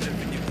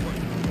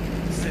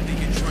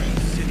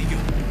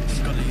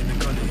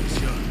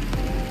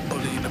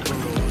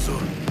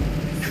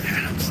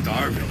 I'm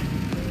starving.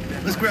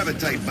 Let's grab a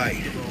tight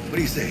bite. What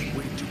do you say?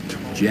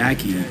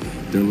 Jackie,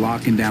 they're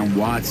locking down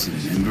Watson,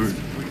 remember?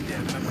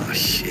 Oh,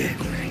 shit.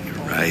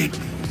 You're right.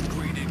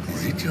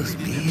 Is it just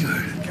me, or...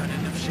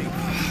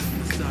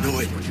 Oh, know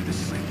it.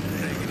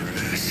 Their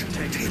ass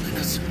tailing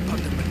us.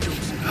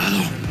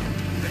 Hello.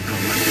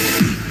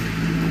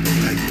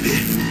 Like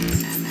this.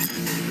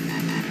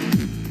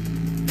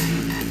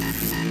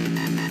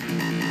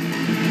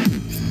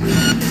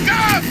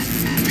 Stop!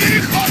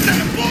 Hijo de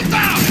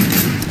puta!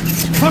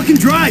 Fucking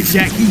drive,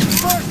 Jackie!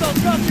 First, I'll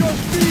drop your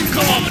feet.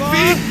 Come on, B!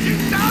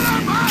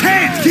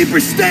 Can't! Keep her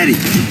steady!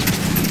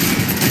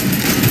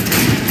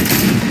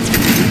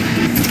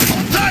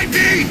 Time, B!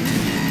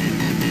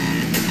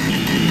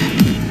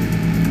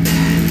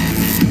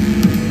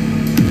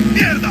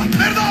 Mierda!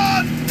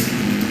 Perdón!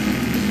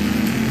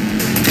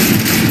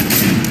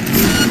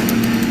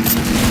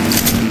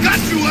 Got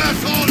you,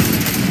 asshole!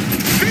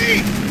 B!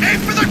 Aim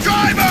for the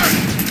driver!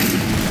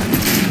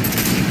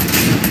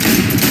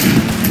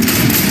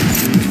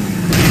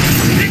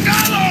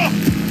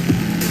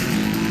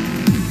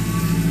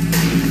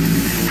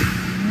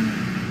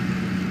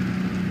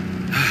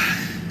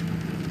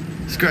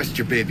 Scratched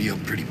your baby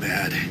up pretty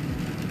bad.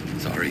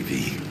 Sorry,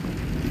 V.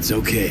 It's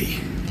okay.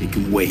 It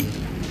can wait.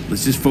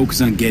 Let's just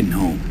focus on getting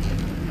home.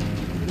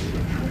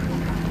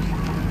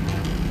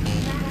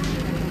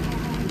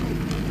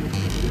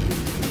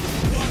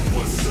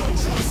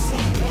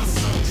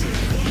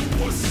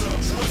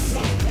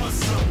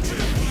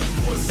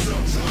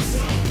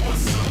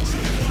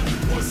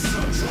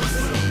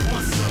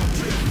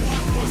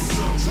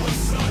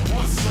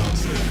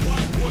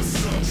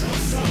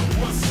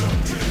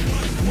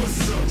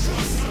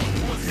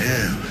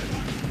 Damn.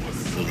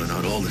 Pulling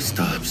out all the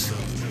stops.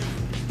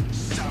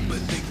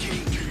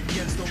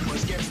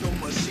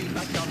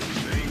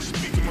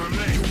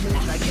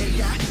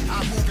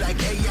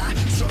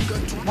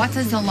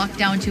 Watson's on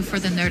lockdown to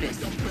further notice.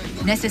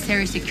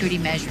 Necessary security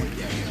measure.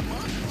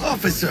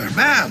 Officer,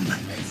 ma'am!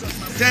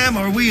 Damn,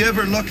 are we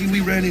ever lucky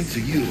we ran into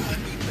you.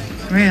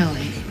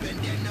 Really?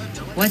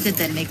 What's it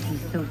that makes you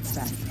so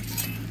special?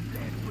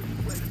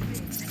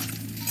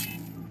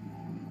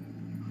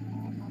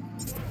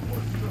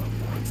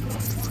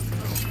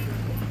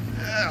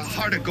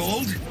 Heart of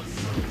gold?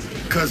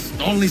 Because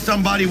only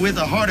somebody with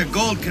a heart of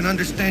gold can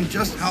understand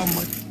just how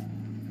much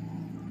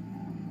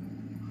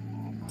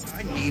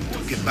I need to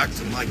get back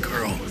to my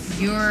girl.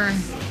 Your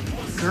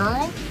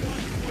girl?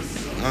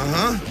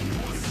 Uh-huh.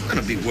 I'm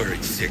gonna be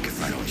worried sick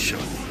if I don't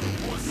show.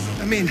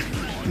 I mean,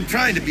 I'm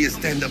trying to be a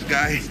stand-up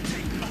guy.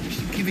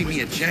 She's giving me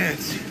a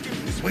chance.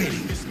 Just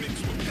waiting.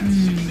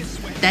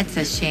 That's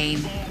a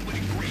shame.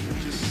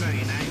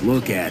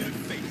 Look at him.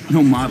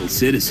 No model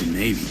citizen,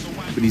 maybe,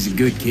 but he's a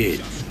good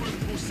kid.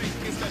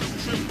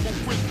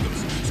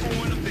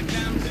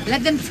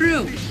 Let them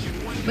through.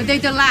 But they're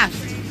the last.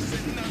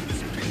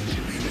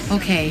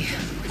 Okay,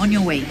 on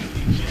your way.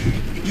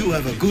 You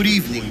have a good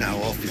evening now,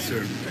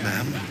 officer,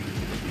 ma'am.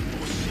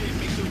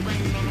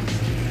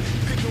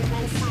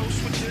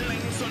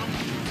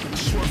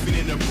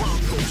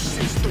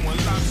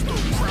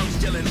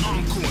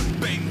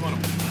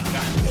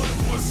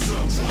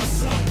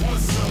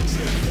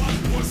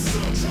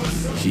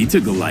 She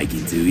took a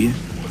liking to you.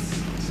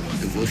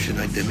 Devotion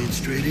I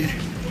demonstrated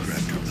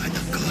grabbed her by the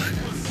gut.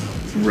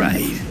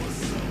 Right.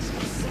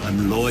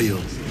 I'm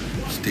loyal,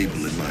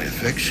 stable in my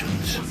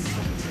affections.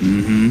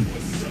 Mm-hmm.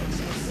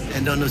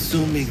 And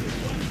unassuming.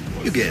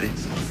 You get it.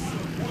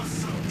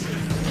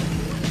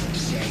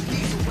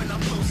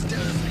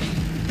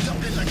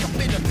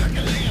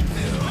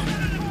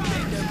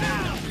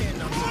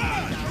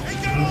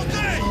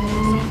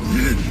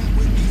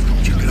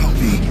 Check it out,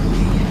 V.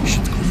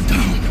 Shit's going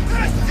down.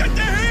 Get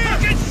the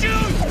hand! Fucking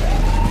shoot!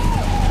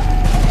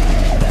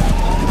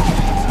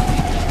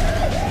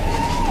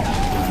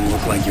 You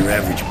look like your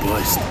average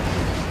bust.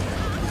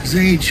 These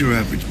ain't your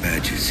average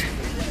badges.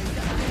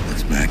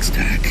 That's Max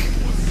TAC.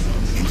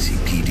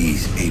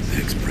 NCPD's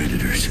apex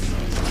predators.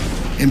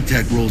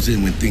 MTAC rolls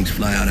in when things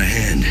fly out of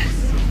hand.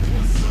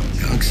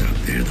 Gonks out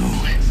there,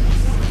 though.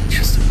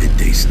 Just a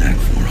midday snack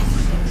for them.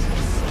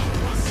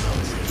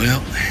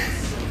 Well,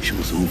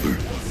 show's over.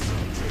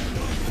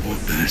 Poor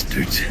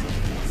bastards.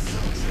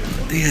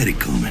 They had it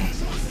coming.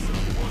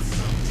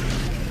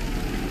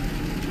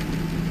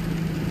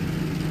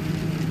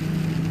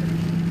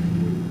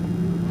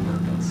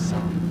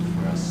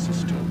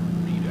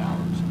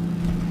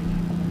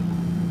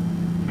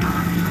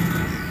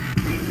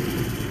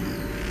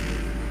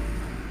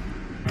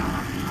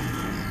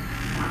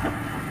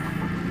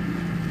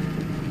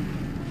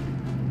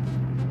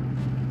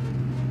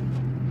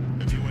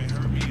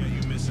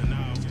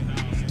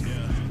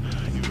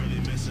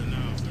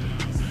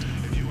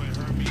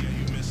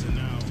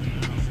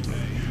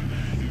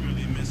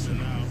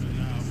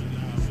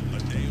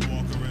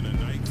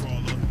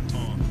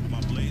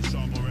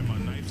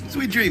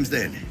 Sweet dreams,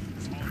 then.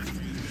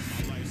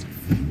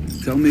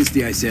 Tell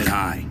Misty I said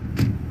hi.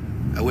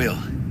 I will.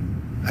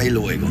 Ahí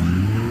luego.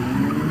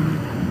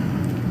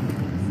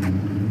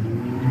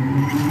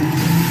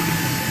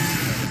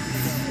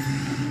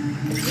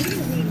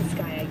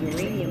 The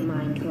uranium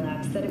mine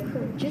collapse that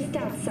occurred just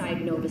outside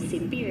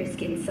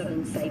Novosibirsk in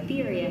southern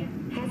Siberia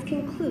has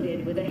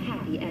concluded with a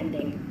happy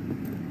ending.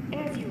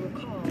 As you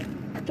recall,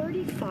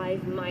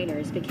 35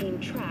 miners became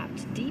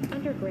trapped deep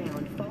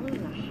underground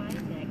following a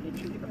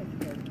high-magnitude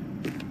earthquake.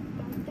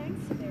 But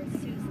thanks to their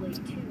Suzley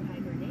 2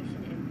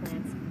 hibernation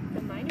implants,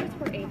 the miners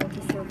were able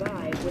to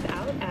survive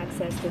without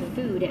access to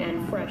food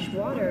and fresh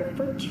water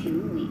for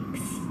 2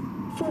 weeks.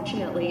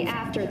 Fortunately,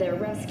 after their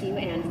rescue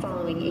and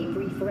following a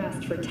brief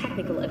rest for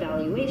technical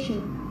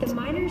evaluation, the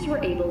miners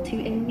were able to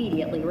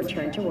immediately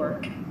return to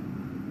work.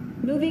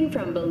 Moving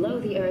from below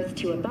the earth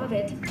to above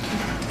it.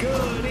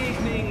 Good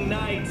evening,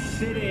 Night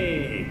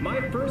City.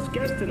 My first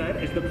guest tonight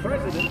is the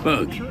president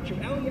of the Church of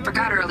Eliyahu.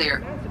 Forgot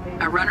earlier.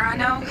 A runner I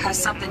know has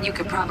something you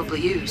could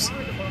probably use.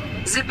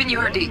 Zip in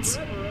your deets.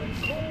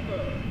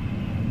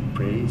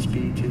 Praise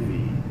be to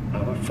thee,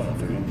 our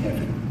Father in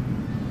heaven.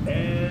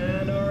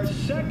 And our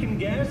second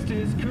guest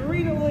is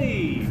Karina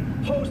Lee,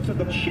 host of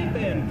the Chip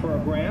In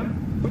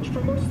program, which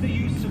promotes the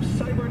use of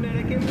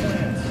cybernetic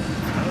implants.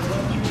 How's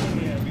that doing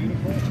here,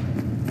 beautiful?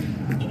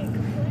 Can't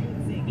complain,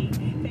 Ziggy.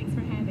 Thanks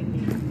for having me.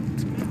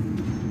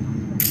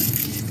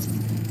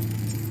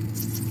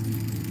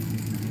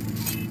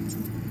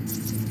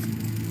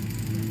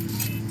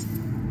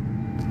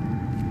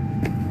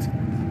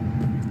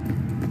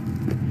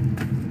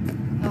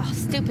 Oh,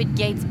 stupid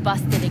gate's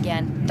busted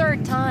again.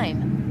 Third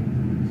time.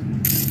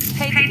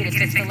 Hate to get it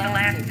fixed the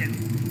last two.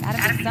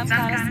 Gotta be some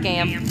kind of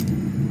scam.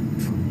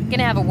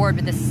 Gonna have a word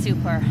with this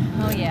super.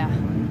 Oh yeah.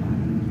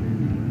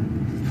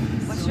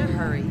 What's your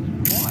hurry?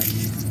 What?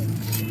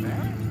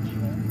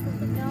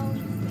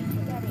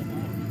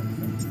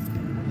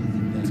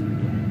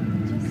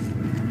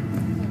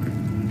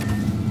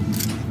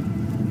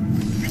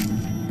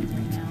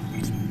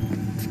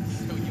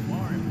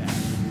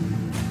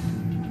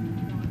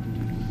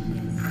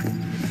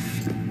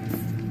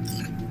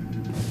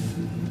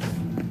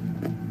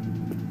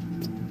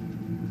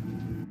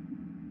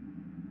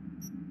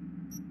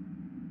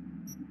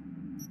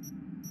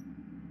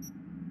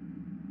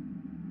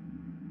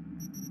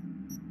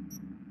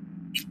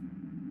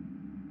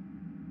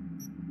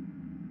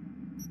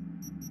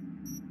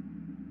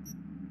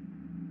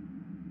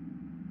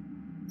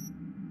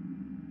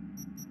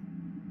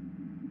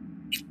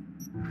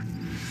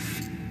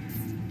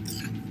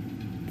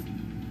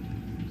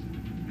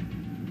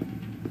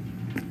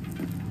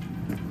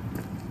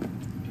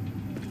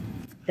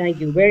 Thank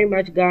you very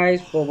much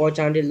guys for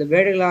watching until the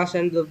very last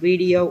end of the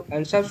video,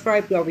 and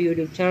subscribe to our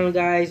YouTube channel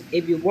guys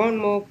if you want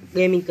more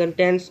gaming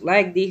contents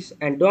like this,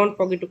 and don't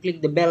forget to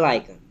click the bell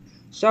icon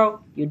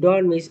so you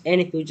don't miss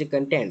any future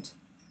contents.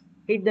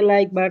 Hit the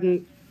like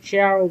button,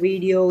 share our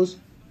videos,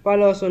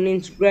 follow us on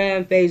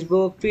Instagram,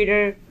 Facebook,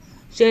 Twitter.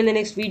 See you in the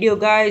next video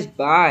guys.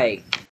 Bye.